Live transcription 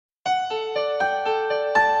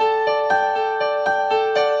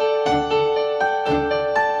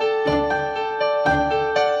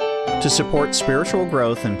To support spiritual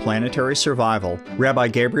growth and planetary survival, Rabbi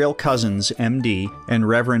Gabriel Cousens, MD, and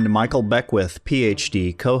Reverend Michael Beckwith,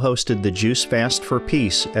 PhD, co-hosted the Juice Fast for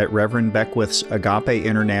Peace at Reverend Beckwith's Agape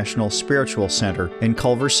International Spiritual Center in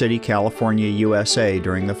Culver City, California, USA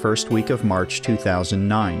during the first week of March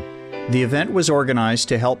 2009. The event was organized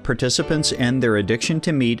to help participants end their addiction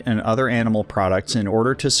to meat and other animal products in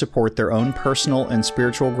order to support their own personal and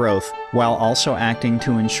spiritual growth, while also acting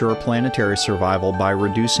to ensure planetary survival by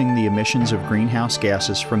reducing the emissions of greenhouse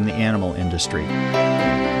gases from the animal industry.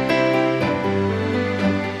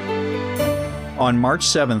 On March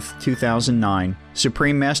 7, 2009,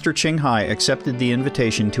 Supreme Master Ching Hai accepted the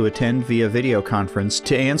invitation to attend via video conference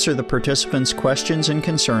to answer the participants' questions and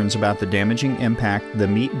concerns about the damaging impact the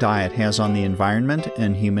meat diet has on the environment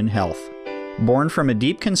and human health. Born from a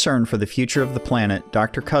deep concern for the future of the planet,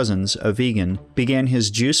 Dr. Cousens, a vegan, began his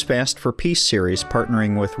Juice Fast for Peace series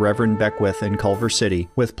partnering with Reverend Beckwith in Culver City,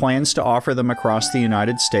 with plans to offer them across the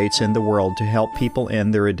United States and the world to help people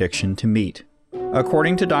end their addiction to meat.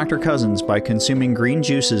 According to Dr. Cousens, by consuming green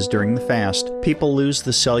juices during the fast, people lose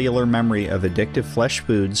the cellular memory of addictive flesh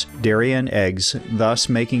foods, dairy and eggs, thus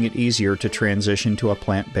making it easier to transition to a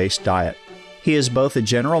plant-based diet. He is both a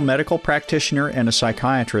general medical practitioner and a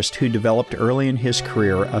psychiatrist who developed early in his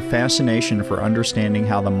career a fascination for understanding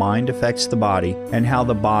how the mind affects the body and how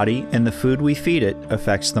the body and the food we feed it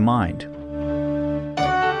affects the mind.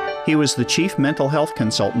 He was the chief mental health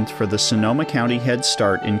consultant for the Sonoma County Head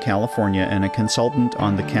Start in California and a consultant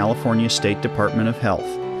on the California State Department of Health.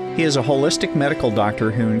 He is a holistic medical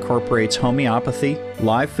doctor who incorporates homeopathy,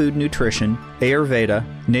 live food nutrition, Ayurveda,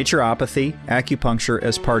 naturopathy, acupuncture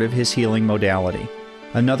as part of his healing modality.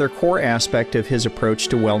 Another core aspect of his approach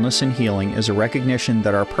to wellness and healing is a recognition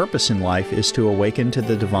that our purpose in life is to awaken to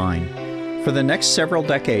the divine. For the next several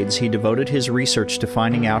decades, he devoted his research to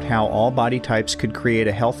finding out how all body types could create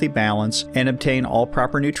a healthy balance and obtain all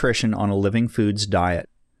proper nutrition on a living foods diet.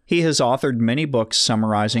 He has authored many books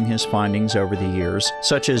summarizing his findings over the years,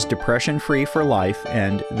 such as Depression Free for Life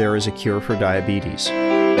and There is a Cure for Diabetes.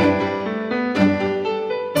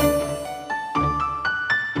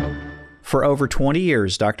 For over 20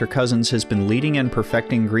 years, Dr. Cousens has been leading and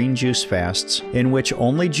perfecting green juice fasts, in which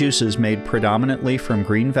only juices made predominantly from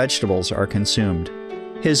green vegetables are consumed.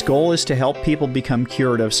 His goal is to help people become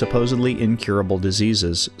cured of supposedly incurable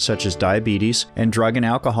diseases, such as diabetes and drug and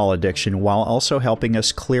alcohol addiction, while also helping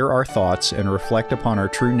us clear our thoughts and reflect upon our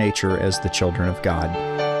true nature as the children of God.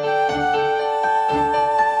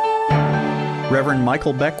 Reverend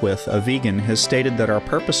Michael Beckwith, a vegan, has stated that our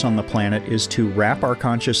purpose on the planet is to wrap our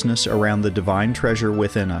consciousness around the divine treasure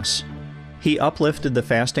within us. He uplifted the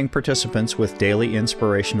fasting participants with daily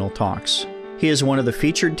inspirational talks. He is one of the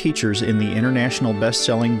featured teachers in the international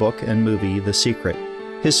best-selling book and movie, The Secret.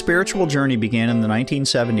 His spiritual journey began in the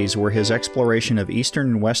 1970s, where his exploration of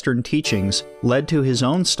Eastern and Western teachings led to his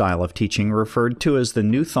own style of teaching referred to as the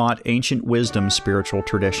New Thought Ancient Wisdom spiritual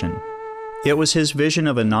tradition. It was his vision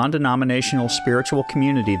of a non-denominational spiritual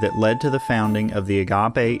community that led to the founding of the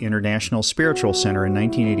Agape International Spiritual Center in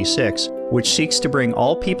 1986, which seeks to bring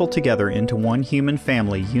all people together into one human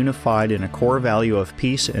family unified in a core value of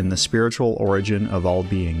peace and the spiritual origin of all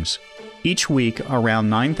beings. Each week, around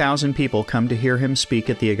 9,000 people come to hear him speak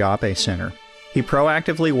at the Agape Center. He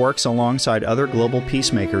proactively works alongside other global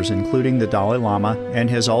peacemakers, including the Dalai Lama, and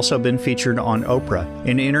has also been featured on Oprah,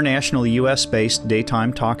 an international U.S.-based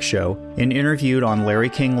daytime talk show, and interviewed on Larry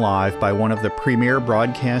King Live by one of the premier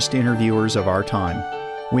broadcast interviewers of our time.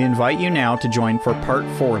 We invite you now to join for Part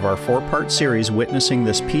 4 of our 4-part series witnessing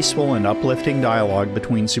this peaceful and uplifting dialogue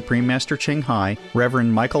between Supreme Master Ching Hai,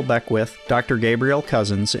 Reverend Michael Beckwith, Dr. Gabriel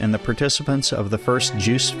Cousens, and the participants of the first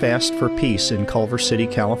Juice Fast for Peace in Culver City,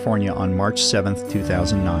 California on March 7,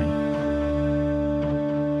 2009.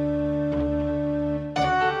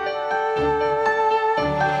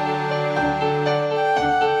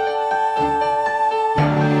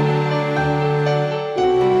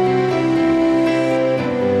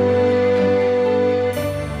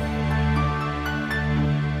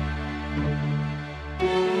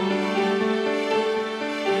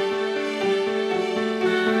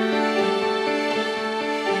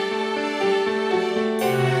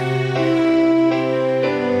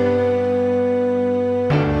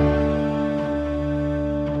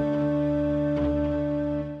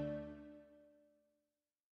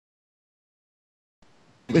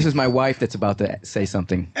 This is my wife that's about to say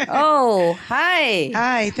something. Oh, hi.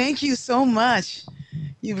 Hi, thank you so much.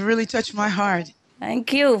 You've really touched my heart.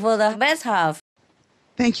 Thank you for the best half.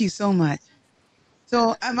 Thank you so much.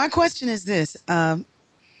 So my question is this.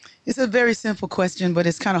 It's a very simple question, but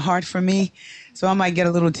it's kind of hard for me. So I might get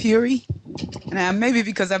a little teary. And maybe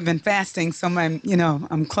because I've been fasting, so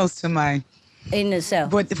I'm close to my In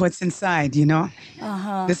self. what's inside,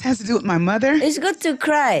 Uh-huh. This has to do with my mother. It's good to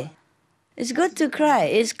cry. It's good to cry.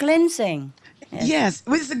 It's cleansing. Yes.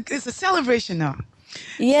 It's a celebration, though.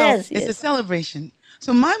 Yes, So it's a celebration.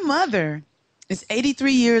 So my mother is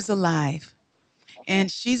 83 years alive, and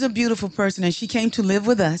she's a beautiful person, and she came to live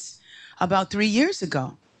with us about 3 years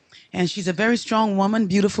ago. And she's a very strong woman,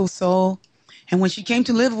 beautiful soul. And when she came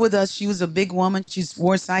to live with us, she was a big woman. She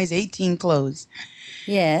wore size 18 clothes.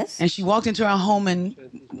 Yes. And she walked into our home,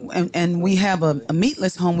 and we have a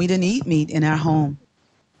meatless home. We didn't eat meat in our home.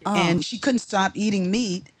 Oh. And she couldn't stop eating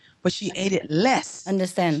meat, but she ate it less.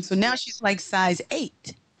 Understand. So now she's like size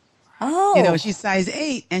 8. Oh. She's size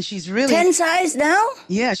 8, and she's really 10 size now?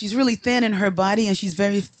 Yeah, she's really thin in her body, and she's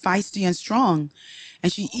very feisty and strong.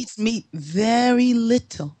 And she eats meat very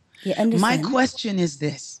little. You understand? My question is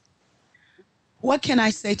this. What can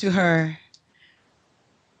I say to her?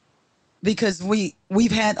 Because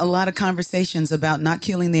we've had a lot of conversations about not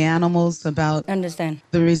killing the animals, about Understand.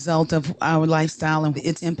 the result of our lifestyle and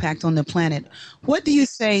its impact on the planet. What do you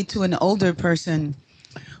say to an older person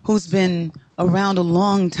who's been around a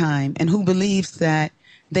long time and who believes that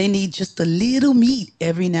they need just a little meat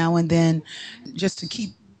every now and then just to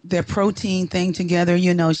keep their protein thing together?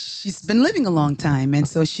 She's been living a long time, and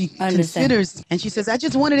so she considers, and she says, I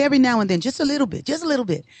just want it every now and then, just a little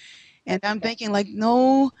bit. And I'm thinking, like,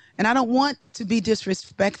 no, and I don't want to be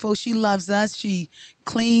disrespectful. She loves us. She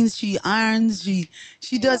cleans, she irons,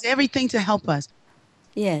 she does everything to help us.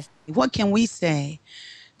 Yes. What can we say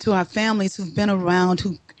to our families who've been around,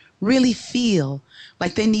 who really feel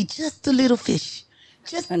like they need just a little fish,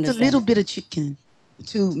 just a little bit of chicken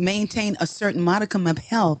to maintain a certain modicum of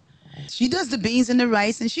health? She does the beans and the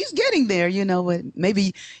rice, and she's getting there, but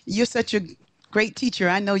maybe you're such a great teacher.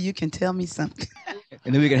 I know you can tell me something.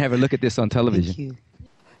 And then we can have a look at this on television. Thank you.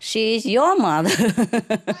 She's your mother.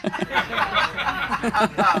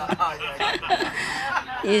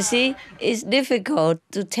 You see, it's difficult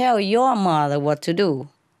to tell your mother what to do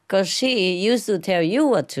because she used to tell you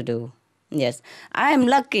what to do. Yes, I'm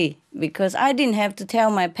lucky because I didn't have to tell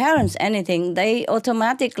my parents anything. They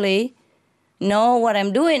automatically know what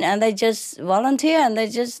I'm doing, and they just volunteer and they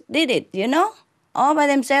just did it, all by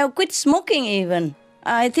themselves. Quit smoking even.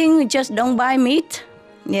 I think just don't buy meat.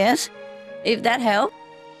 Yes, if that helps.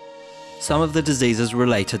 Some of the diseases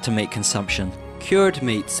related to meat consumption. Cured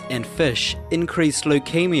meats and fish increase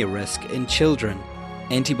leukemia risk in children.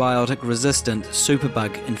 Antibiotic-resistant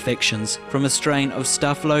superbug infections from a strain of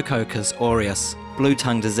Staphylococcus aureus, blue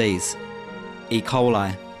tongue disease, E.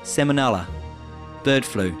 coli, salmonella, bird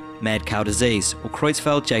flu, mad cow disease or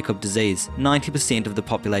Creutzfeldt-Jakob disease, 90% of the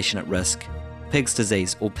population at risk, pig's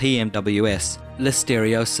disease or PMWS,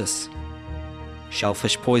 listeriosis,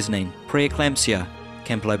 shellfish poisoning, preeclampsia,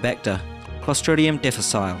 Campylobacter, Clostridium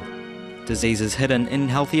difficile, diseases hidden in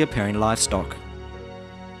healthy appearing livestock.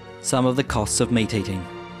 Some of the costs of meat eating.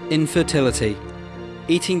 Infertility.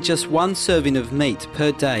 Eating just one serving of meat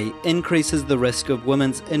per day increases the risk of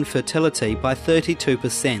women's infertility by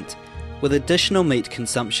 32%, with additional meat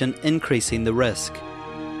consumption increasing the risk.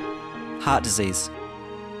 Heart disease.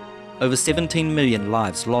 Over 17 million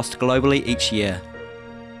lives lost globally each year.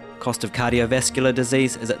 Cost of cardiovascular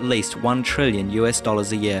disease is at least $1 trillion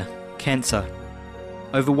a year. Cancer.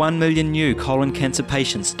 Over 1 million new colon cancer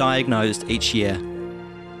patients diagnosed each year.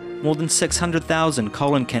 More than 600,000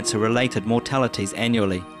 colon cancer-related mortalities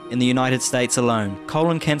annually. In the United States alone,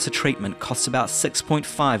 colon cancer treatment costs about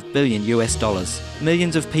 $6.5 billion.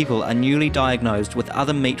 Millions of people are newly diagnosed with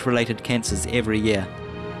other meat-related cancers every year.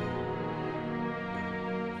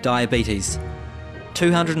 Diabetes.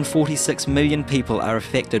 246 million people are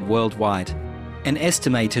affected worldwide. An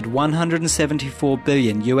estimated $174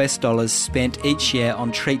 billion spent each year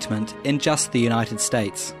on treatment in just the United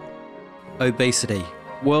States. Obesity.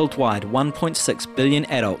 Worldwide, 1.6 billion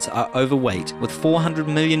adults are overweight, with 400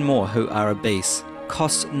 million more who are obese.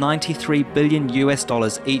 Costs $93 billion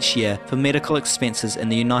each year for medical expenses in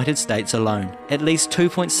the United States alone. At least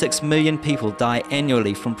 2.6 million people die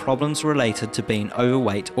annually from problems related to being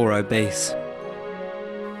overweight or obese.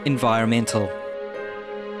 Environmental.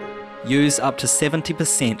 Use up to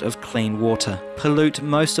 70% of clean water, pollute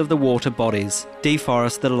most of the water bodies,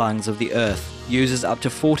 deforest the lungs of the earth, uses up to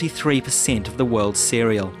 43% of the world's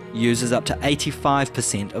cereal, uses up to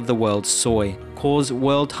 85% of the world's soy, cause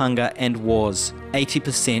world hunger and wars,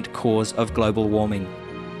 80% cause of global warming,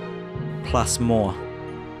 plus more.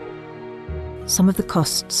 Some of the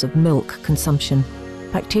costs of milk consumption.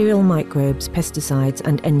 Bacterial microbes, pesticides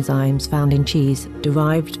and enzymes found in cheese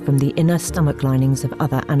derived from the inner stomach linings of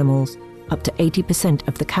other animals. Up to 80%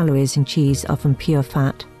 of the calories in cheese are from pure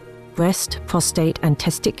fat. Breast, prostate and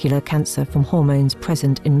testicular cancer from hormones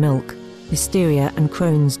present in milk. Listeria and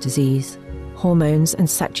Crohn's disease. Hormones and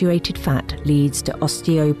saturated fat leads to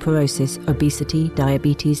osteoporosis, obesity,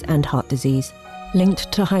 diabetes and heart disease.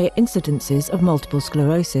 Linked to higher incidences of multiple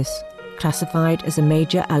sclerosis. Classified as a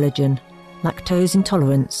major allergen. Lactose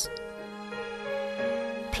intolerance.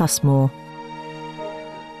 Plus more.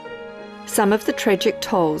 Some of the tragic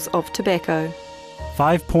tolls of tobacco.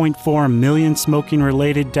 5.4 million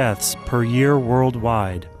smoking-related deaths per year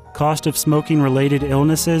worldwide. Cost of smoking-related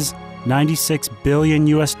illnesses, $96 billion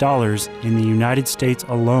in the United States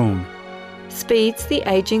alone. Speeds the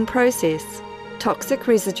aging process. Toxic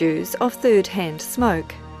residues of third-hand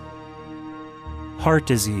smoke. Heart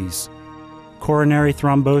disease, coronary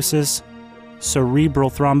thrombosis, cerebral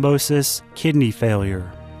thrombosis, kidney failure.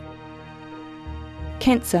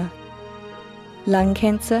 Cancer. Lung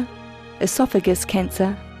cancer, esophagus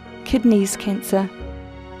cancer, kidneys cancer,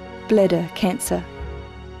 bladder cancer.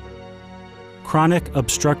 Chronic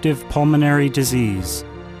obstructive pulmonary disease,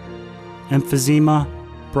 emphysema,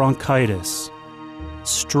 bronchitis,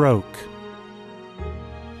 stroke,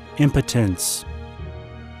 impotence.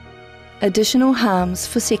 Additional harms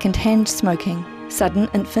for second-hand smoking. Sudden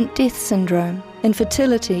infant death syndrome,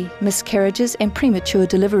 infertility, miscarriages and premature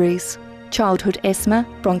deliveries, childhood asthma,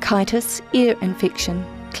 bronchitis, ear infection,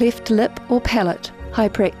 cleft lip or palate,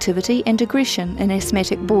 hyperactivity and aggression in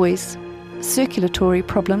asthmatic boys, circulatory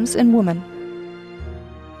problems in women.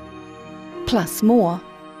 Plus more.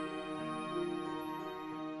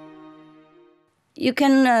 You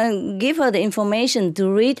can give her the information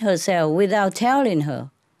to read herself without telling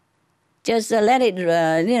her. Just let it,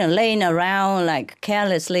 laying around like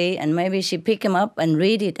carelessly, and maybe she pick him up and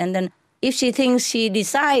read it. And then if she thinks she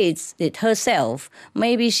decides it herself,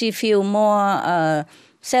 maybe she feel more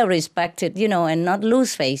self-respected, and not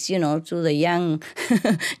lose face, to the young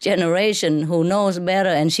generation who knows better,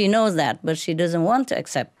 and she knows that, but she doesn't want to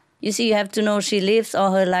accept. You see, you have to know she lives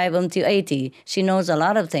all her life until 80. She knows a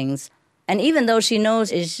lot of things. And even though she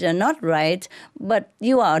knows it's not right, but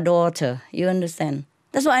you are a daughter, you understand?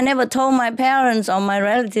 That's why I never told my parents or my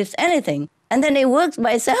relatives anything. And then it works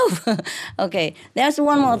by itself. Okay, there's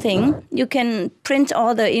one more thing. You can print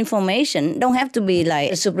all the information. Don't have to be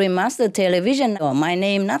like Supreme Master Television or my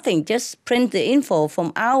name, nothing. Just print the info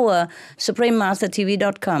from our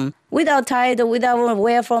SupremeMasterTV.com. Without title, without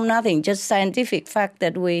where from, nothing. Just scientific fact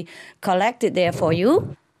that we collected there for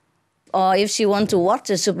you. Or if she wants to watch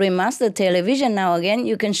the Supreme Master Television now again,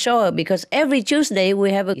 you can show her, because every Tuesday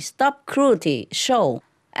we have a Stop Cruelty show.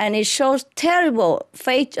 And it shows terrible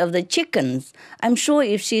fate of the chickens. I'm sure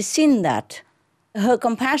if she's seen that, her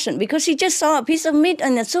compassion, because she just saw a piece of meat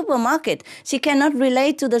in the supermarket, she cannot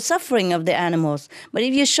relate to the suffering of the animals. But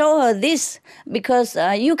if you show her this, because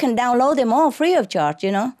you can download them all free of charge,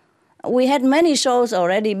 We had many shows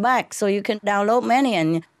already back, so you can download many,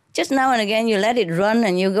 and just now and again, you let it run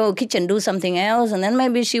and you go kitchen, do something else, and then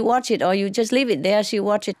maybe she watch it, or you just leave it there, she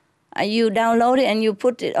watch it. You download it and you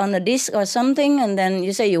put it on the disc or something, and then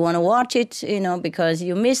you say you want to watch it, because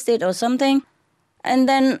you missed it or something. And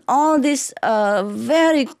then all this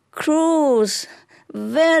very cruel,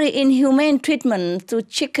 very inhumane treatment to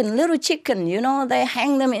little chicken, they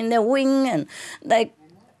hang them in their wing and they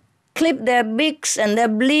clip their beaks and they're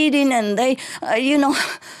bleeding and they,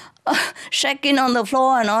 shaking on the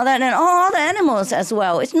floor and all that, and all the animals as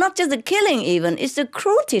well. It's not just the killing even, it's the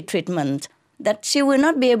cruelty treatment that she will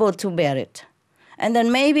not be able to bear it. And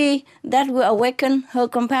then maybe that will awaken her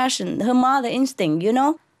compassion, her mother instinct,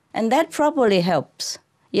 and that probably helps.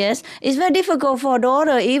 Yes, it's very difficult for a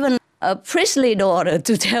daughter, even a priestly daughter,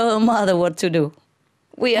 to tell her mother what to do.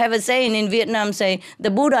 We have a saying in Vietnam, say,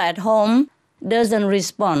 the Buddha at home doesn't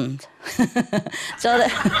respond.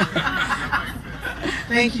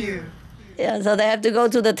 Thank you. Yeah, so they have to go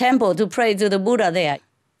to the temple to pray to the Buddha there.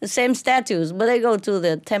 The same statues, but they go to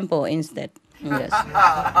the temple instead. Yes.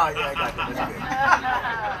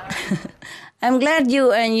 I'm glad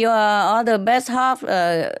you and your other best half,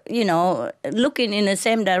 looking in the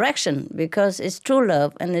same direction, because it's true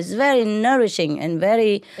love and it's very nourishing and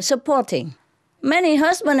very supporting. Many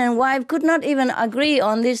husband and wife could not even agree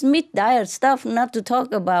on this meat diet stuff, not to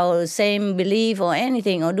talk about the same belief or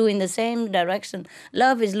anything, or do in the same direction.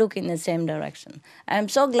 Love is looking in the same direction. I'm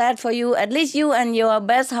so glad for you. At least you and your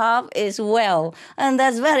best half is well, and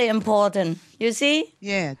that's very important. You see?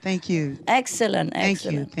 Yeah, thank you. Excellent, Thank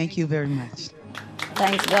you. Thank you very much.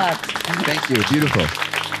 Thanks God. Thank you. Beautiful.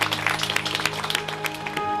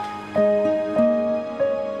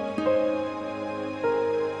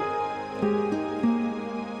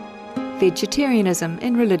 Vegetarianism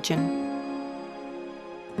in religion.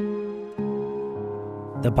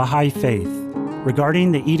 The Baha'i Faith.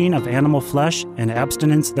 Regarding the eating of animal flesh and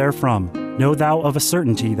abstinence therefrom, know thou of a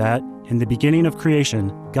certainty that, in the beginning of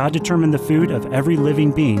creation, God determined the food of every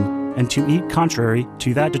living being, and to eat contrary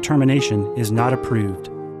to that determination is not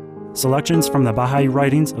approved. Selections from the Baha'i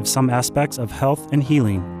writings of some aspects of health and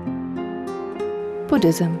healing.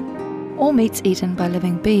 Buddhism. All meats eaten by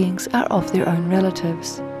living beings are of their own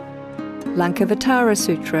relatives. Lankavatara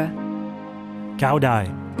Sutra. Cao Dai.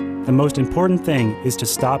 The most important thing is to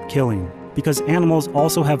stop killing, because animals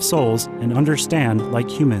also have souls and understand like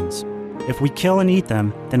humans. If we kill and eat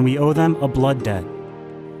them, then we owe them a blood debt.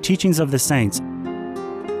 Teachings of the Saints.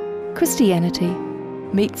 Christianity.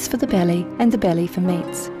 Meats for the belly, and the belly for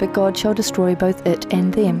meats, but God shall destroy both it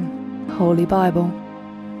and them. Holy Bible.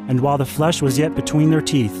 And while the flesh was yet between their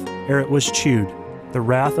teeth, ere it was chewed, the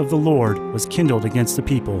wrath of the Lord was kindled against the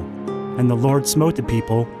people, and the Lord smote the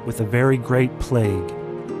people with a very great plague.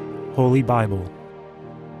 Holy Bible.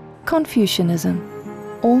 Confucianism.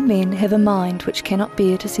 All men have a mind which cannot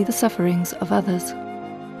bear to see the sufferings of others.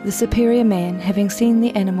 The superior man, having seen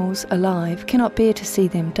the animals alive, cannot bear to see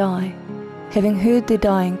them die. Having heard their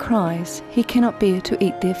dying cries, he cannot bear to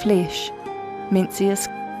eat their flesh. Mencius.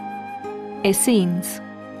 Essenes.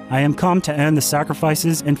 I am come to end the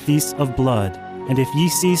sacrifices and feasts of blood, and if ye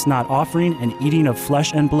cease not offering and eating of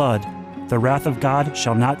flesh and blood, the wrath of God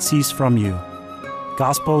shall not cease from you.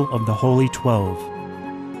 Gospel of the Holy 12.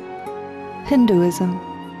 Hinduism.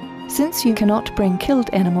 Since you cannot bring killed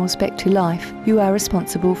animals back to life, you are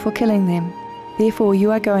responsible for killing them. Therefore you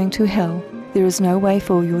are going to hell. There is no way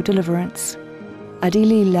for your deliverance.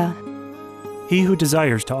 Adilila. He who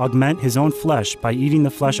desires to augment his own flesh by eating the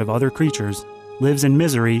flesh of other creatures lives in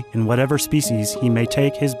misery in whatever species he may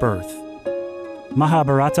take his birth.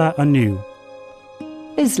 Mahabharata anew.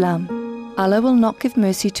 Islam. Allah will not give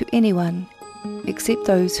mercy to anyone except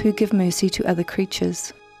those who give mercy to other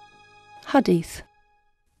creatures. Hadith.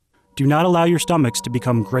 Do not allow your stomachs to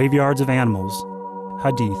become graveyards of animals.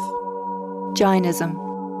 Hadith. Jainism.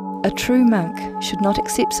 A true monk should not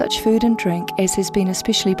accept such food and drink as has been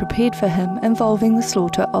especially prepared for him involving the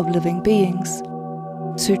slaughter of living beings.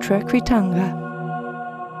 Sutra Kritanga.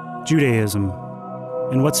 Judaism.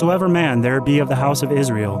 And whatsoever man there be of the house of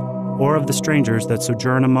Israel, or of the strangers that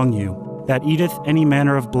sojourn among you, that eateth any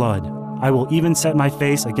manner of blood, I will even set my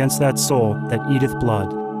face against that soul that eateth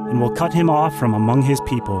blood, and will cut him off from among his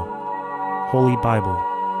people. Holy Bible.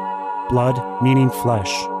 Blood meaning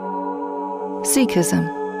flesh.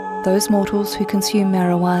 Sikhism. Those mortals who consume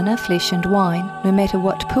marijuana, flesh and wine, no matter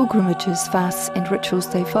what pilgrimages, fasts and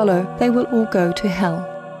rituals they follow, they will all go to hell.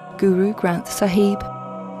 Guru Granth Sahib.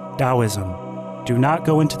 Taoism. Do not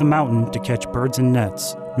go into the mountain to catch birds and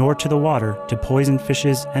nets, nor to the water to poison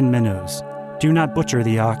fishes and minnows. Do not butcher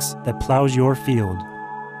the ox that plows your field.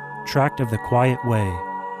 Tract of the Quiet Way.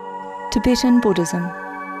 Tibetan Buddhism.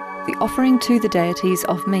 The offering to the deities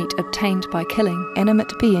of meat obtained by killing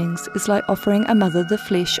animate beings is like offering a mother the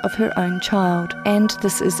flesh of her own child, and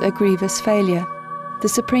this is a grievous failure. The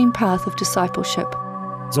supreme path of discipleship.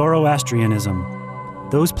 Zoroastrianism.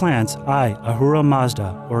 Those plants I, Ahura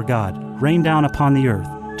Mazda, or God, rain down upon the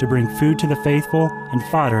earth to bring food to the faithful and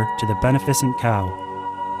fodder to the beneficent cow.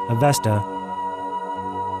 Avesta.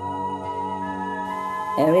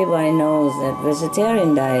 Everybody knows that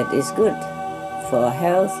vegetarian diet is good for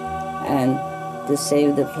health and to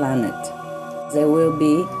save the planet. They will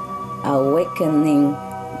be awakening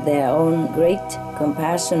their own great,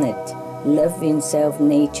 compassionate, loving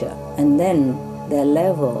self-nature, and then their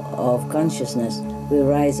level of consciousness will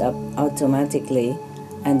rise up automatically,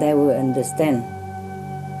 and they will understand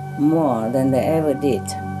more than they ever did,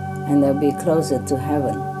 and they'll be closer to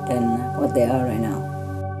heaven than what they are right now.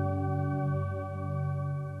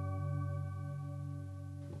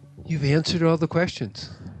 You've answered all the questions.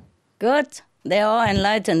 Good. They're all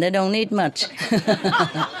enlightened. They don't need much.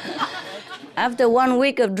 After 1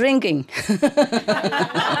 week of drinking.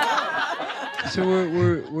 So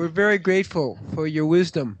we're very grateful for your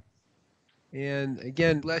wisdom. And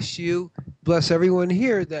again, bless you, bless everyone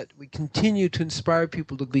here, that we continue to inspire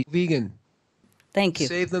people to be vegan. Thank you.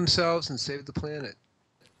 Save themselves and save the planet.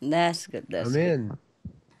 That's good. That's Amen. good.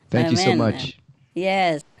 Thank you so Amen. much.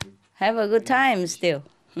 Yes. Have a good time still.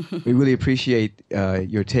 We really appreciate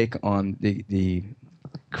your take on the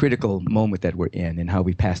critical moment that we're in and how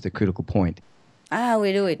we passed the critical point.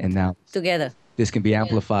 We do it. And now together. This can be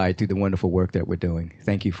amplified through the wonderful work that we're doing.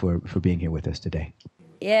 Thank you for being here with us today.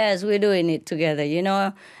 Yes, we're doing it together. You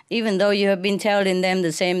know, even though you have been telling them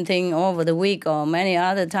the same thing over the week or many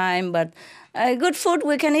other time, but good food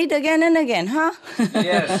we can eat again and again, huh?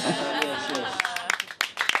 Yes.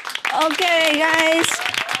 Okay, guys.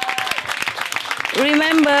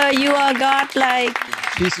 Remember, you are God like.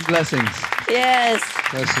 Peace and blessings. Yes.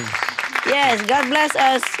 Blessings. Yes, God bless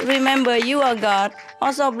us. Remember, you are God.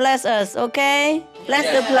 Also bless us, okay?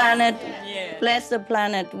 Bless the planet. Bless the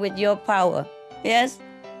planet with your power. Yes?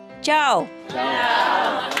 Ciao.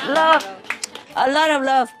 Ciao. Love. A lot of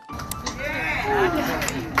love.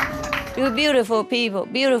 You beautiful people.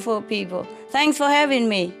 Beautiful people. Thanks for having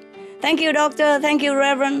me. Thank you, Doctor. Thank you,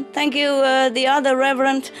 Reverend. Thank you, the other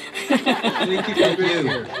Reverend. Thank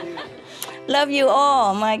you. Love you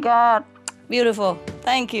all. My God. Beautiful.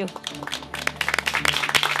 Thank you.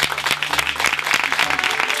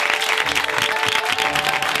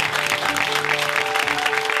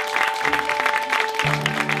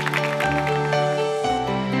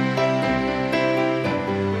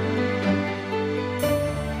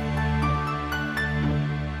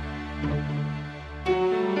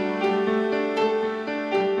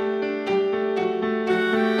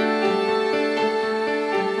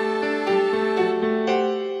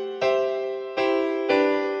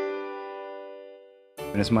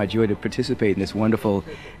 And it's my joy to participate in this wonderful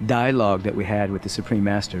dialogue that we had with the Supreme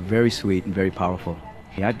Master. Very sweet and very powerful.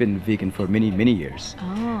 I've been vegan for many, many years.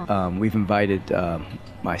 We've invited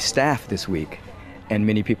my staff this week and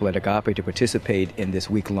many people at Agape to participate in this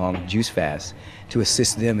week-long juice fast to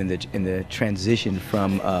assist them in the transition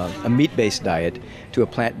from a meat-based diet to a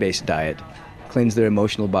plant-based diet, cleanse their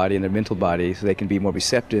emotional body and their mental body so they can be more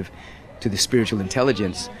receptive to the spiritual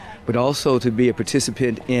intelligence, but also to be a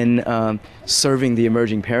participant in serving the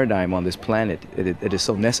emerging paradigm on this planet. It is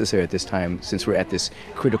so necessary at this time, since we're at this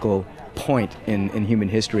critical point in human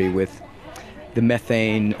history with the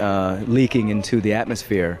methane leaking into the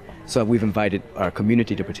atmosphere. So we've invited our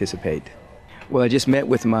community to participate. Well, I just met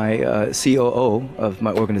with my COO of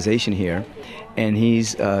my organization here, and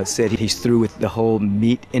he's said he's through with the whole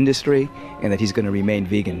meat industry and that he's going to remain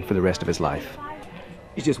vegan for the rest of his life.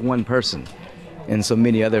 He's just one person. And so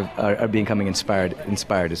many other are becoming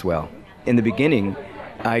inspired as well. In the beginning,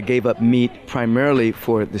 I gave up meat primarily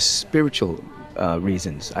for the spiritual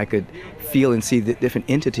reasons. I could feel and see the different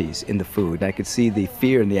entities in the food. I could see the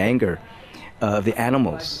fear and the anger of the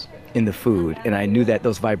animals in the food, and I knew that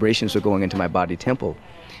those vibrations were going into my body temple.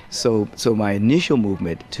 So my initial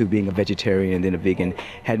movement to being a vegetarian and then a vegan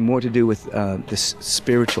had more to do with this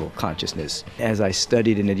spiritual consciousness. As I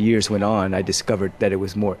studied and the years went on, I discovered that it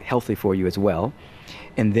was more healthy for you as well.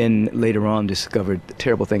 And then later on discovered the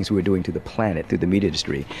terrible things we were doing to the planet through the meat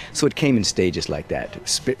industry. So it came in stages like that,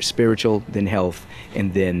 spiritual, then health,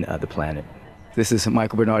 and then the planet. This is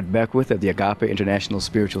Michael Bernard Beckwith of the Agape International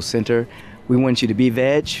Spiritual Center. We want you to be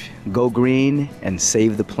veg, go green, and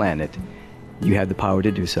save the planet. You have the power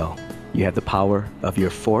to do so. You have the power of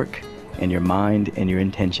your fork and your mind and your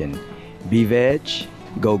intention. Be veg,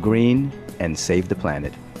 go green, and save the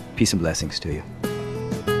planet. Peace and blessings to you.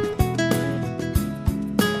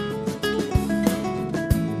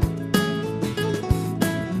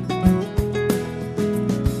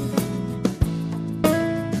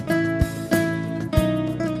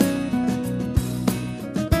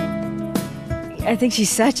 I think she's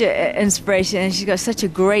such an inspiration, and she's got such a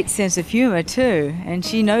great sense of humor too, and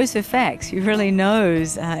she knows her facts. She really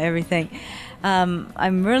knows everything.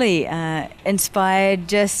 I'm really inspired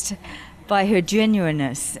just by her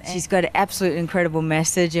genuineness. She's got an absolute incredible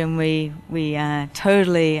message, and we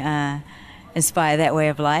totally inspire that way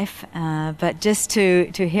of life. But just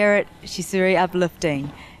to hear it, she's very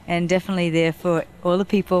uplifting and definitely there for all the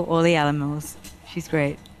people, all the animals. She's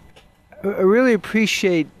great. I really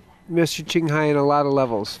appreciate Master Ching Hai on a lot of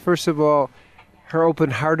levels. First of all, her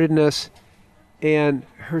open-heartedness and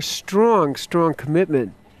her strong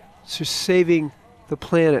commitment to saving the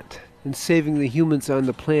planet and saving the humans on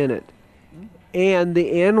the planet and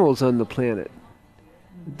the animals on the planet.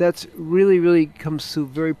 That's really comes through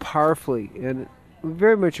very powerfully, and we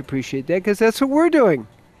very much appreciate that because that's what we're doing.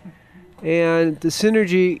 And the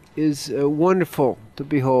synergy is wonderful to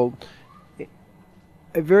behold.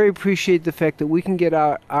 I very appreciate the fact that we can get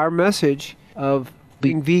our message of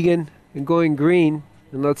being vegan and going green,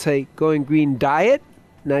 and let's say going green diet,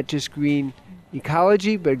 not just green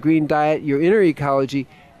ecology, but green diet, your inner ecology,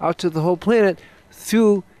 out to the whole planet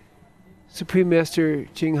through Supreme Master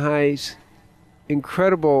Ching Hai's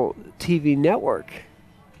incredible TV network.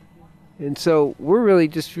 And so we're really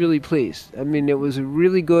pleased. I mean, it was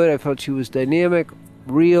really good. I felt she was dynamic,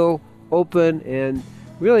 real, open, and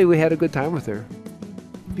really we had a good time with her.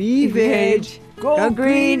 Be veg, go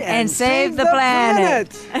green, and save the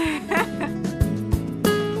planet.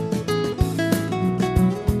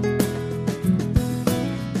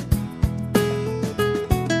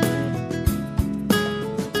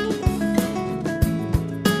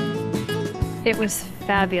 It was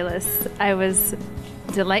fabulous. I was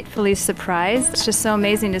delightfully surprised. It's just so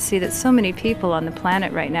amazing to see that so many people on the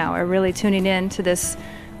planet right now are really tuning in to this,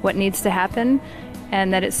 what needs to happen,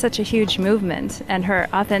 and that it's such a huge movement. And her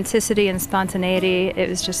authenticity and spontaneity, it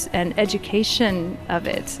was just an education of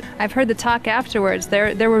it. I've heard the talk afterwards.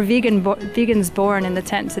 There were vegans born in the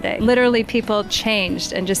tent today. Literally, people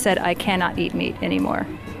changed and just said, I cannot eat meat anymore.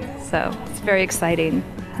 So it's very exciting.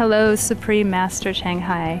 Hello, Supreme Master Ching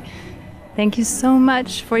Hai. Thank you so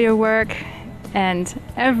much for your work. And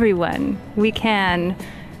everyone, we can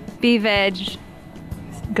be veg,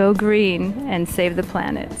 go green, and save the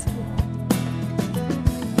planet.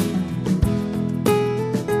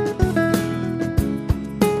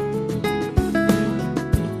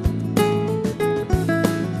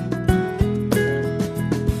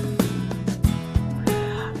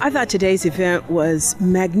 I thought today's event was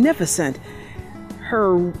magnificent.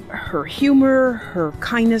 Her humor, her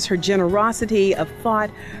kindness, her generosity of thought,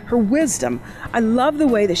 her wisdom. I love the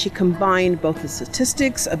way that she combined both the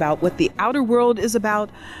statistics about what the outer world is about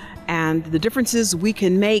and the differences we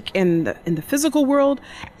can make in the physical world,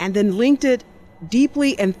 and then linked it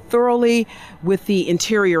deeply and thoroughly with the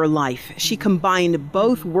interior life. She combined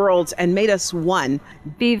both worlds and made us one.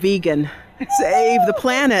 Be vegan. Save the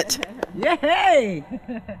planet. Yay!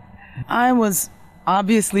 I was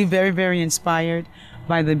obviously very, very inspired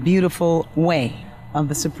by the beautiful way of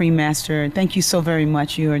the Supreme Master. Thank you so very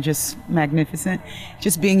much. You are just magnificent.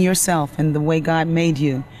 Just being yourself and the way God made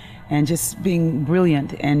you, and just being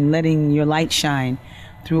brilliant and letting your light shine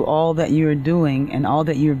through all that you're doing and all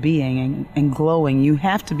that you're being and glowing. You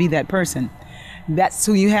have to be that person. That's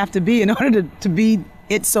who you have to be in order to be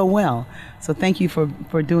it so well. So thank you for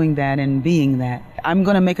doing that and being that. I'm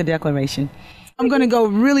going to make a declaration. I'm going to go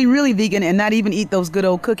really, really vegan and not even eat those good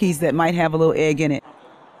old cookies that might have a little egg in it.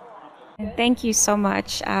 Thank you so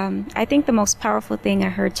much. I think the most powerful thing I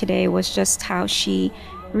heard today was just how she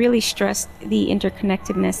really stressed the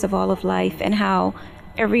interconnectedness of all of life and how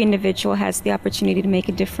every individual has the opportunity to make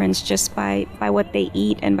a difference just by what they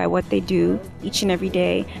eat and by what they do each and every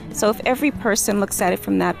day. So if every person looks at it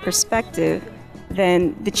from that perspective,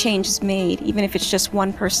 then the change is made, even if it's just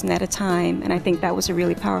one person at a time. And I think that was a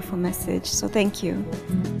really powerful message. So thank you.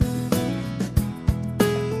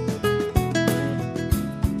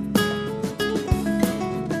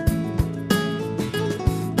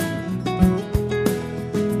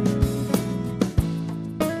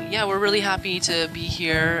 Yeah, we're really happy to be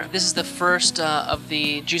here. This is the first of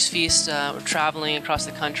the Juice Feast. We're traveling across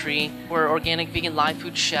the country. We're organic vegan live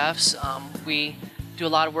food chefs. We do a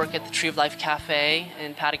lot of work at the Tree of Life Cafe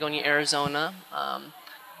in Patagonia, Arizona,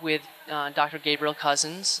 with Dr. Gabriel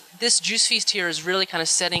Cousens. This Juice Feast here is really kind of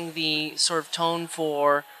setting the sort of tone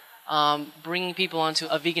for bringing people onto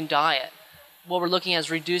a vegan diet. What we're looking at is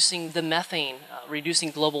reducing the methane, reducing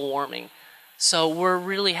global warming. So we're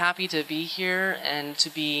really happy to be here and to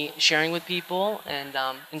be sharing with people and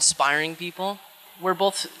inspiring people. We're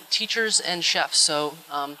both teachers and chefs, so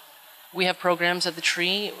we have programs at the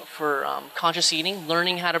Tree for conscious eating,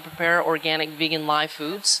 learning how to prepare organic vegan live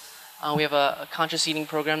foods. We have a conscious eating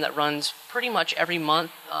program that runs pretty much every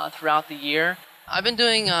month throughout the year. I've been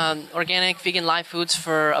doing organic vegan live foods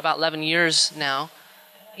for about 11 years now.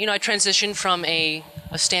 You know, I transitioned from a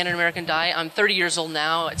standard American diet. I'm 30 years old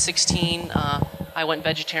now. At 16, I went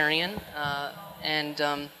vegetarian and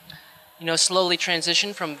you know, slowly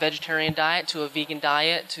transitioned from vegetarian diet to a vegan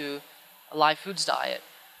diet to a live foods diet.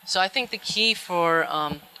 So I think the key for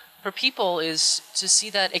people is to see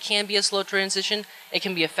that it can be a slow transition. It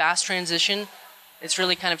can be a fast transition. It's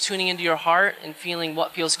really kind of tuning into your heart and feeling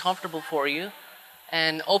what feels comfortable for you,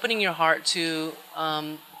 and opening your heart to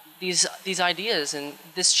these ideas and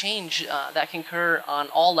this change that can occur on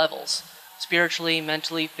all levels, spiritually,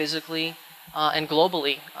 mentally, physically, and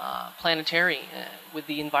globally, planetary, with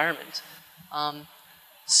the environment.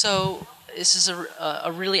 So this is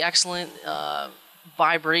a really excellent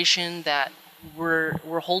vibration that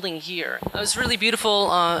we're holding here. It was really beautiful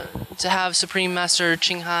to have Supreme Master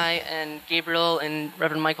Ching Hai and Gabriel and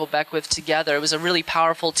Reverend Michael Beckwith together. It was a really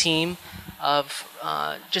powerful team of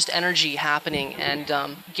just energy happening,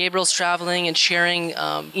 and Gabriel's traveling and sharing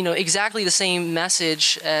you know, exactly the same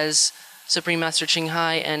message as Supreme Master Ching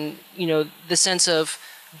Hai, and you know, the sense of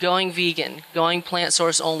going vegan, going plant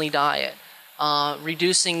source only diet,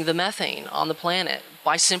 reducing the methane on the planet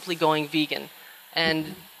by simply going vegan.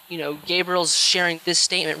 And you know, Gabriel's sharing this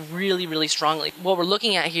statement really, really strongly. What we're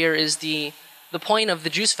looking at here is the point of the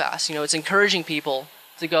juice fast. You know, it's encouraging people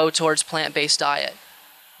to go towards plant-based diet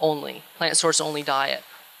only, plant source only diet.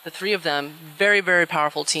 The three of them, very, very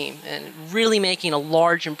powerful team, and really making a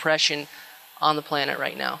large impression on the planet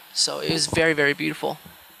right now. So it was very, very beautiful.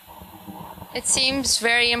 It seems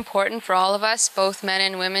very important for all of us, both men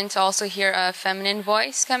and women, to also hear a feminine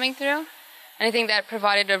voice coming through. And I think that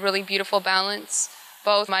provided a really beautiful balance.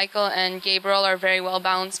 Both Michael and Gabriel are very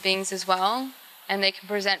well-balanced beings as well, and they can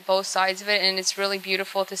present both sides of it, and it's really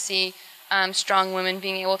beautiful to see strong women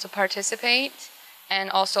being able to participate and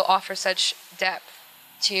also offer such depth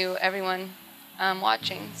to everyone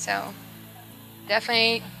watching. So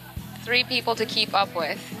definitely 3 people to keep up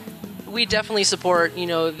with. We definitely support,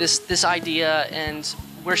 this idea, and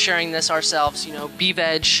we're sharing this ourselves. Be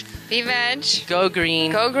veg. Be veg. Go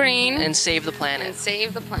green. Go green. And save the planet. And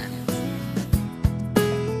save the planet.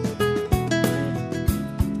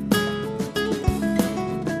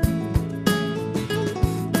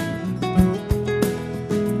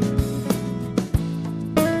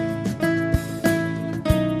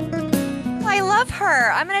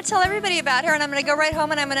 Her. I'm going to tell everybody about her, and I'm going to go right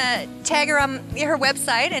home and I'm going to tag her on her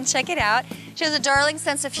website and check it out. She has a darling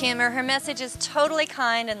sense of humor. Her message is totally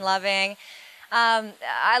kind and loving.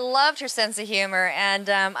 I loved her sense of humor, and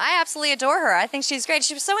I absolutely adore her. I think she's great.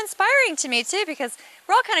 She was so inspiring to me too, because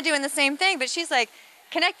we're all kind of doing the same thing, but she's like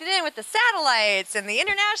connected in with the satellites and the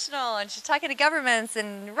international, and she's talking to governments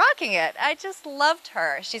and rocking it. I just loved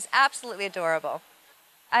her. She's absolutely adorable.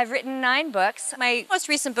 I've written 9 books. My most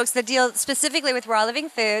recent books that deal specifically with raw living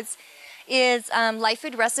foods is Life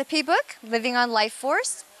Food Recipe Book, Living on Life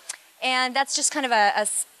Force. And that's just kind of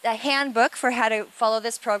a handbook for how to follow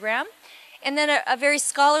this program. And then a very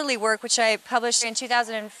scholarly work, which I published in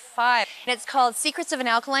 2005. And it's called Secrets of an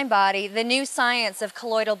Alkaline Body, The New Science of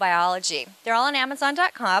Colloidal Biology. They're all on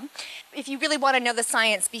Amazon.com. If you really want to know the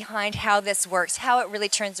science behind how this works, how it really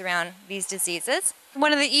turns around these diseases.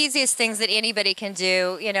 One of the easiest things that anybody can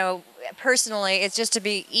do, personally, is just to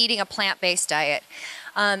be eating a plant-based diet.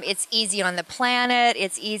 It's easy on the planet,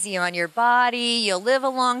 it's easy on your body, you'll live a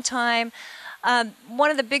long time. One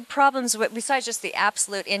of the big problems, besides just the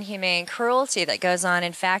absolute inhumane cruelty that goes on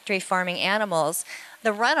in factory farming animals,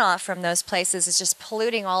 the runoff from those places is just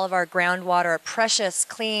polluting all of our groundwater, our precious,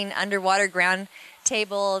 clean, underwater ground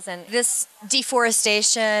tables, and this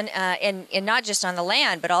deforestation, and not just on the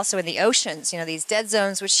land, but also in the oceans, these dead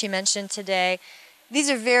zones, which she mentioned today. These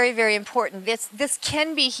are very, very important. This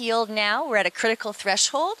can be healed now. We're at a critical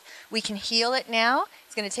threshold. We can heal it now.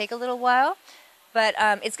 It's going to take a little while, but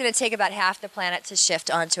it's going to take about half the planet to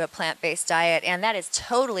shift onto a plant-based diet, and that is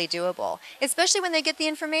totally doable, especially when they get the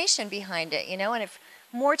information behind it, and if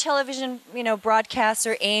more television, broadcasts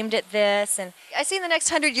are aimed at this. And I see in the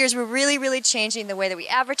next 100 years, we're really, really changing the way that we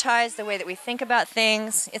advertise, the way that we think about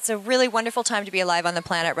things. It's a really wonderful time to be alive on the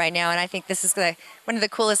planet right now. And I think this is one of the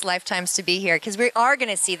coolest lifetimes to be here, because we are going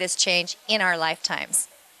to see this change in our lifetimes.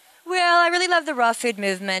 Well, I really love the raw food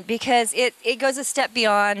movement because it goes a step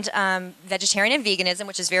beyond vegetarian and veganism,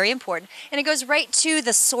 which is very important. And it goes right to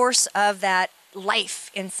the source of that life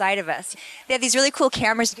inside of us. They have these really cool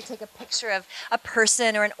cameras. You can take a picture of a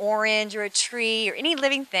person or an orange or a tree or any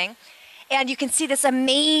living thing, and you can see this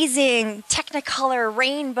amazing technicolor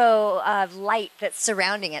rainbow of light that's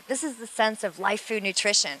surrounding it. This is the sense of life food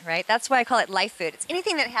nutrition, right? That's why I call it life food. It's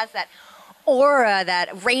anything that has that aura,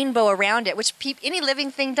 that rainbow around it, which any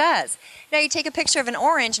living thing does. Now you take a picture of an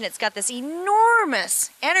orange and it's got this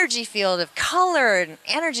enormous energy field of color and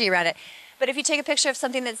energy around it. But if you take a picture of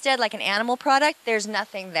something that's dead, like an animal product, there's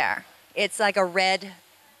nothing there. It's like a red,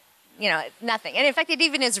 nothing. And in fact, it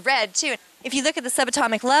even is red, too. If you look at the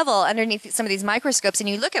subatomic level underneath some of these microscopes and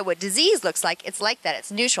you look at what disease looks like, it's like that.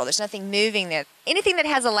 It's neutral. There's nothing moving there. Anything that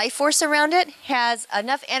has a life force around it has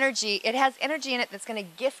enough energy. It has energy in it that's going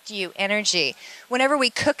to gift you energy. Whenever we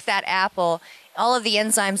cook that apple, all of the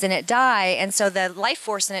enzymes in it die, and so the life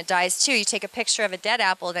force in it dies, too. You take a picture of a dead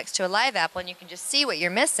apple next to a live apple, and you can just see what you're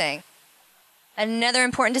missing. Another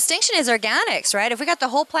important distinction is organics, right? If we got the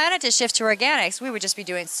whole planet to shift to organics, we would just be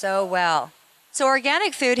doing so well. So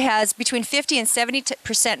organic food has between 50 and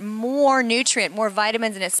 70% more nutrient, more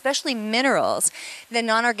vitamins, and especially minerals than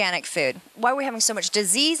non-organic food. Why we're having so much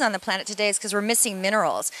disease on the planet today is because we're missing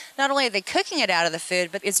minerals. Not only are they cooking it out of the food,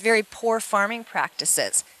 but it's very poor farming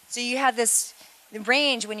practices. So you have this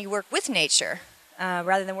range when you work with nature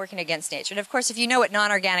rather than working against nature. And of course, if you know what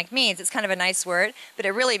non-organic means, it's kind of a nice word, but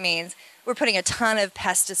it really means we're putting a ton of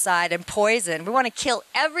pesticide and poison. We want to kill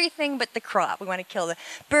everything but the crop. We want to kill the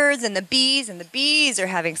birds and the bees are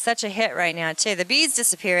having such a hit right now, too. The bees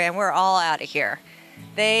disappear, and we're all out of here.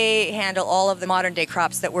 They handle all of the modern-day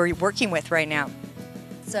crops that we're working with right now.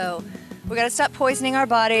 So we got to stop poisoning our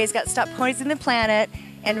bodies, got to stop poisoning the planet,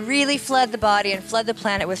 and really flood the body and flood the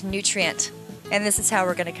planet with nutrient. And this is how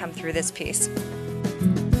we're going to come through this piece.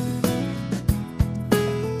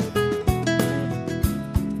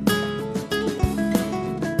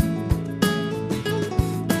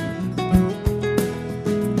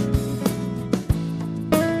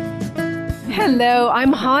 Hello,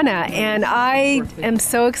 I'm Hannah, and I am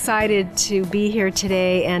so excited to be here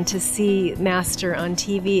today and to see Master on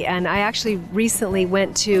TV. And I actually recently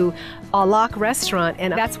went to a Lock restaurant,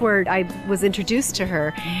 and that's where I was introduced to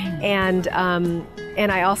her. And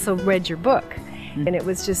I also read your book. And it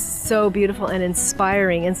was just so beautiful and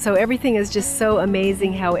inspiring. And so everything is just so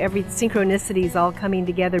amazing how every synchronicity is all coming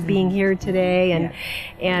together, being here today,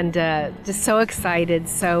 and just so excited.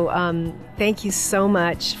 So thank you so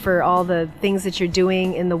much for all the things that you're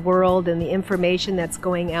doing in the world and the information that's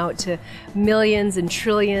going out to millions and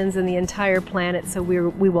trillions and the entire planet. So we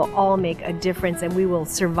will all make a difference, and we will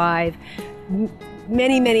survive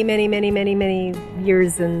many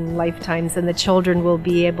years and lifetimes, and the children will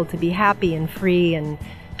be able to be happy and free and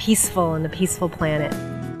peaceful in a peaceful planet.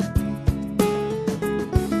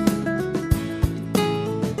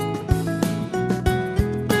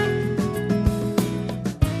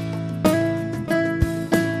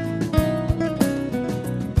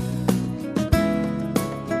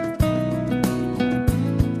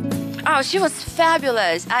 Oh, she was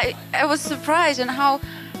fabulous. I was surprised in how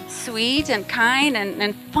sweet and kind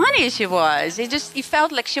and funny she was. It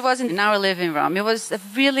felt like she wasn't in our living room. It was a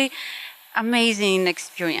really amazing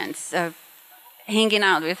experience of hanging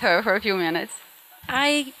out with her for a few minutes.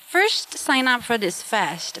 I first signed up for this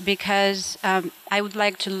fast because I would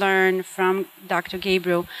like to learn from Dr.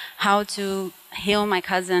 Gabriel how to heal my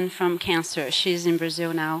cousin from cancer. She's in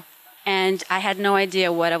Brazil now. And I had no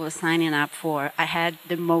idea what I was signing up for. I had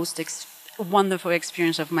the most wonderful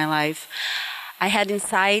experience of my life. I had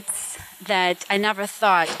insights that I never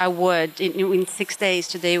thought I would in 6 days.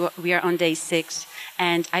 Today we are on day 6,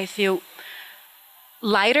 and I feel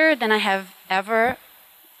lighter than I have ever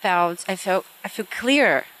felt. I feel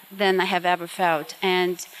clearer than I have ever felt.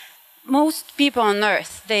 And most people on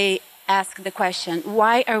earth, they ask the question,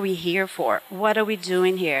 why are we here for? What are we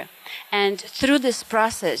doing here? And through this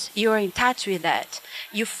process, you are in touch with that.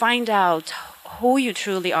 You find out who you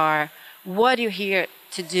truly are, what you're here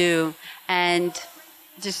to do, and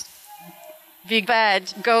just big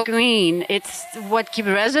bad, go green. It's what keeps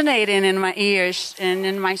resonating in my ears and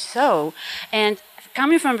in my soul. And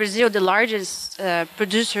coming from Brazil, the largest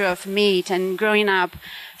producer of meat, and growing up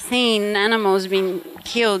seeing animals being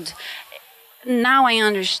killed, now I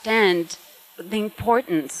understand the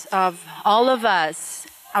importance of all of us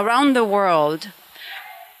around the world.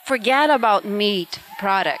 Forget about meat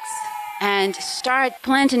products and start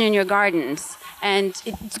planting in your gardens. And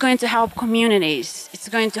it's going to help communities. It's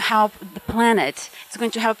going to help the planet. It's going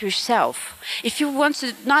to help yourself. If you want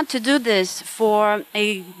not to do this for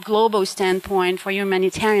a global standpoint, for a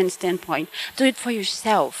humanitarian standpoint, do it for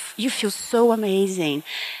yourself. You feel so amazing.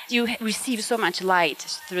 You receive so much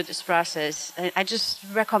light through this process. I just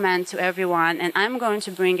recommend to everyone, and I'm going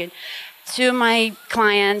to bring it to my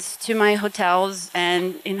clients, to my hotels,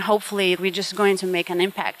 and hopefully we're just going to make an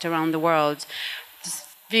impact around the world.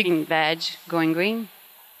 Vegan, veg, going green.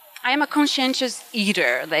 I am a conscientious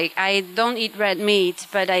eater. Like, I don't eat red meat,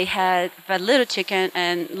 but I had a little chicken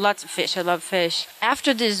and lots of fish. I love fish.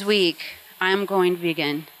 After this week, I am going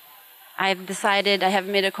vegan. I've decided, I have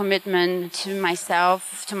made a commitment to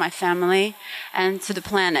myself, to my family, and to the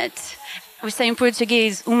planet. We say in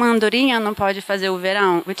Portuguese, uma andorinha não pode fazer o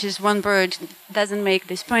verão, which is one bird doesn't make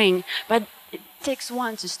the spring, but it takes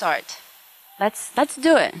one to start. Let's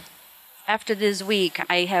do it. After this week,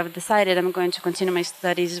 I have decided I'm going to continue my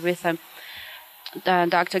studies with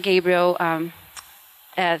Dr. Gabriel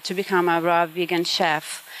to become a raw vegan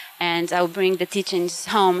chef, and I'll bring the teachings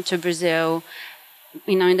home to Brazil.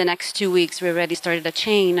 In the next 2 weeks, we already started a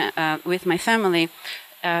chain with my family.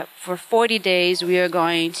 For 40 days, we are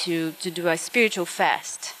going to do a spiritual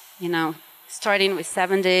fast, starting with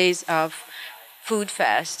 7 days of food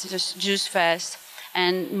fast, just juice fast,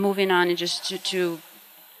 and moving on just to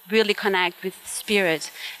really connect with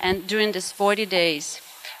spirit. And during this 40 days,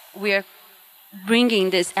 we are bringing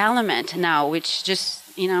this element now, which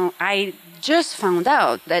I just found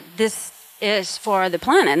out that this is for the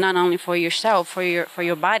planet, not only for yourself, for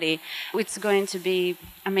your body. It's going to be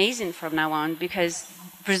amazing from now on, because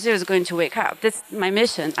Brazil is going to wake up. That's my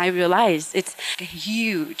mission. I realize it's a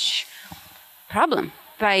huge problem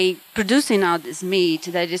by producing all this meat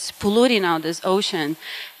that is polluting all this ocean,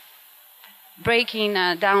 breaking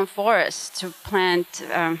down forests to plant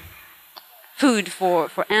food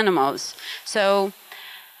for animals. So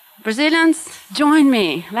Brazilians, join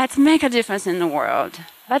me. Let's make a difference in the world.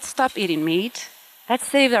 Let's stop eating meat. Let's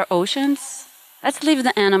save our oceans. Let's leave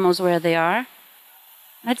the animals where they are.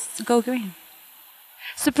 Let's go green.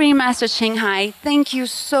 Supreme Master Ching Hai, thank you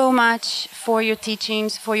so much for your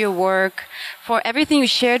teachings, for your work, for everything you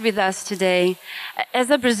shared with us today. As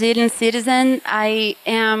a Brazilian citizen, I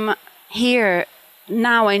am here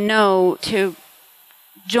now, I know, to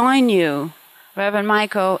join you, Reverend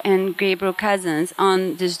Michael and Gabriel Cousens,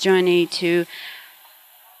 on this journey to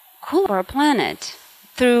cool our planet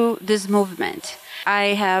through this movement.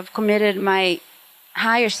 I have committed my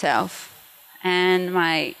higher self and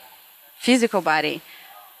my physical body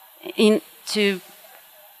to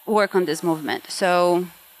work on this movement. So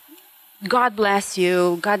God bless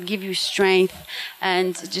you, God give you strength,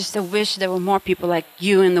 and just a wish there were more people like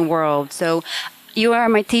you in the world. So you are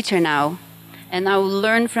my teacher now, and I will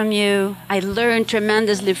learn from you. I learned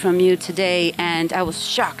tremendously from you today, and I was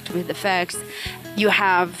shocked with the facts. You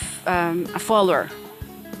have a follower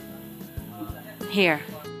here.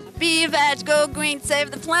 Be veg, go green,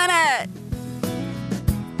 save the planet!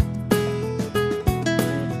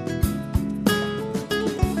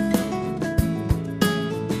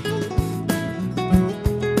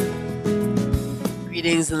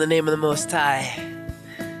 Greetings in the name of the Most High.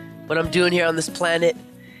 What I'm doing here on this planet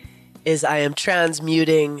is I am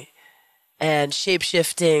transmuting and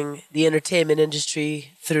shape-shifting the entertainment industry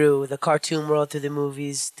through the cartoon world, through the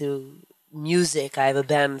movies, through music. I have a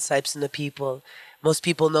band, Sipes and the People. Most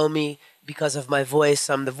people know me because of my voice.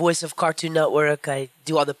 I'm the voice of Cartoon Network. I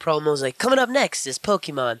do all the promos, like coming up next is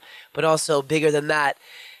Pokemon. But also, bigger than that,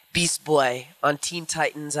 Beast Boy on Teen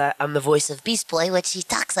Titans. I'm the voice of Beast Boy, which he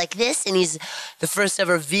talks like this, and he's the first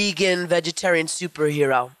ever vegan, vegetarian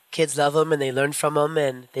superhero. Kids love him, and they learn from him,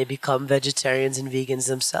 and they become vegetarians and vegans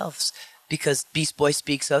themselves. Because Beast Boy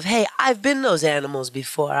speaks of, hey, I've been those animals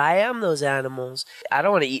before. I am those animals. I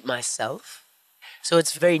don't want to eat myself. So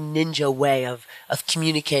it's a very ninja way of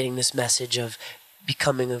communicating this message of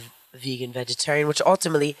becoming a vegan vegetarian, which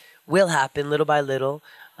ultimately will happen little by little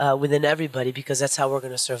within everybody, because that's how we're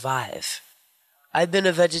going to survive. I've been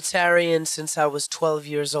a vegetarian since I was 12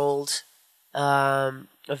 years old, a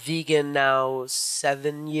vegan now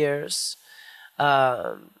 7 years,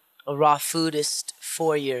 a raw foodist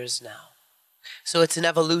 4 years now. So it's an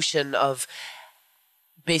evolution of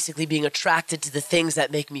basically being attracted to the things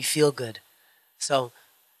that make me feel good. So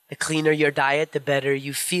the cleaner your diet, the better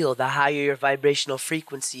you feel. The higher your vibrational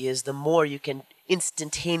frequency is, the more you can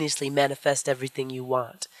instantaneously manifest everything you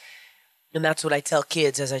want. And that's what I tell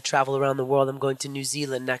kids as I travel around the world. I'm going to New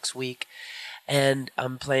Zealand next week, and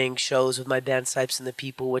I'm playing shows with my band Sipes and the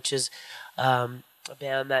People, which is a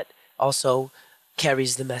band that also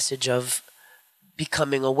carries the message of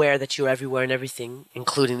becoming aware that you're everywhere and everything,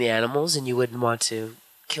 including the animals, and you wouldn't want to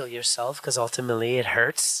kill yourself because ultimately it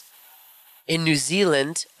hurts. In New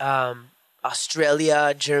Zealand,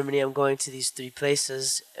 Australia, Germany, I'm going to these 3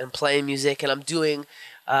 places and playing music, and I'm doing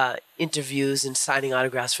interviews and signing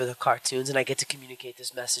autographs for the cartoons, and I get to communicate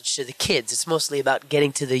this message to the kids. It's mostly about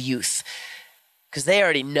getting to the youth, because they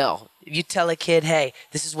already know. If you tell a kid, hey,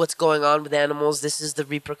 this is what's going on with animals, this is the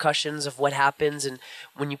repercussions of what happens, and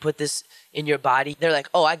when you put this in your body, they're like,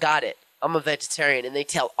 oh, I got it. I'm a vegetarian, and they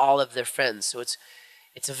tell all of their friends. So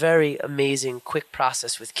it's a very amazing, quick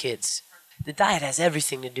process with kids. The diet has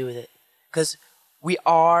everything to do with it, because we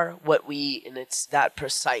are what we eat, and it's that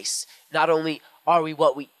precise. Not only are we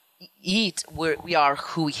what we eat, we are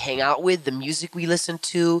who we hang out with, the music we listen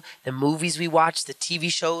to, the movies we watch, the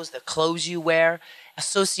TV shows, the clothes you wear.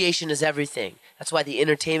 Association is everything. That's why the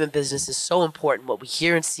entertainment business is so important. What we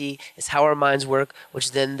hear and see is how our minds work,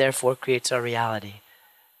 which then therefore creates our reality.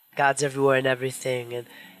 God's everywhere and everything.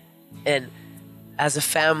 And as a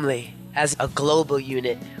family, as a global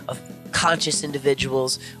unit of conscious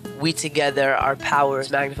individuals, we together, our power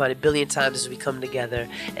is magnified 1 billion times as we come together.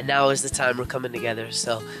 And now is the time we're coming together.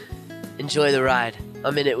 So enjoy the ride.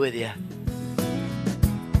 I'm in it with you.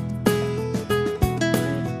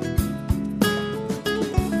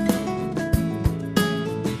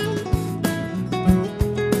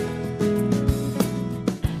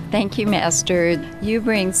 Thank you, Master. You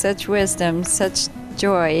bring such wisdom, such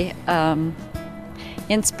joy,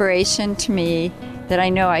 inspiration to me that I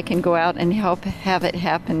know I can go out and help have it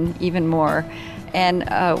happen even more. And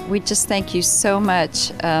we just thank you so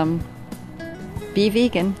much. Be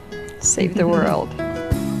vegan, save the world.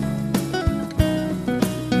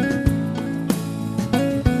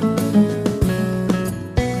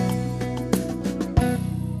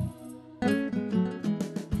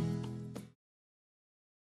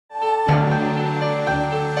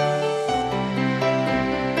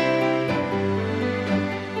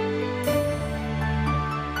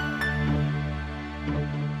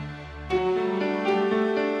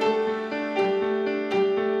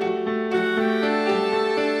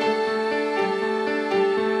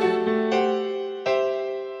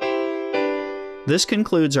 This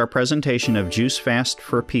concludes our presentation of Juice Fast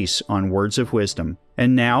for Peace on Words of Wisdom.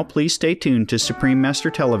 And now, please stay tuned to Supreme Master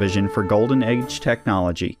Television for Golden Age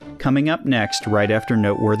Technology, coming up next right after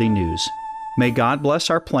Noteworthy News. May God bless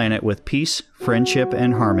our planet with peace, friendship,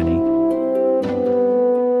 and harmony.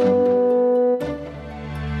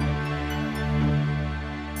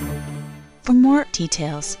 For more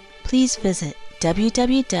details, please visit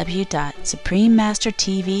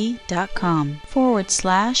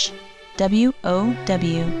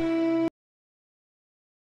www.suprememastertv.com/WOW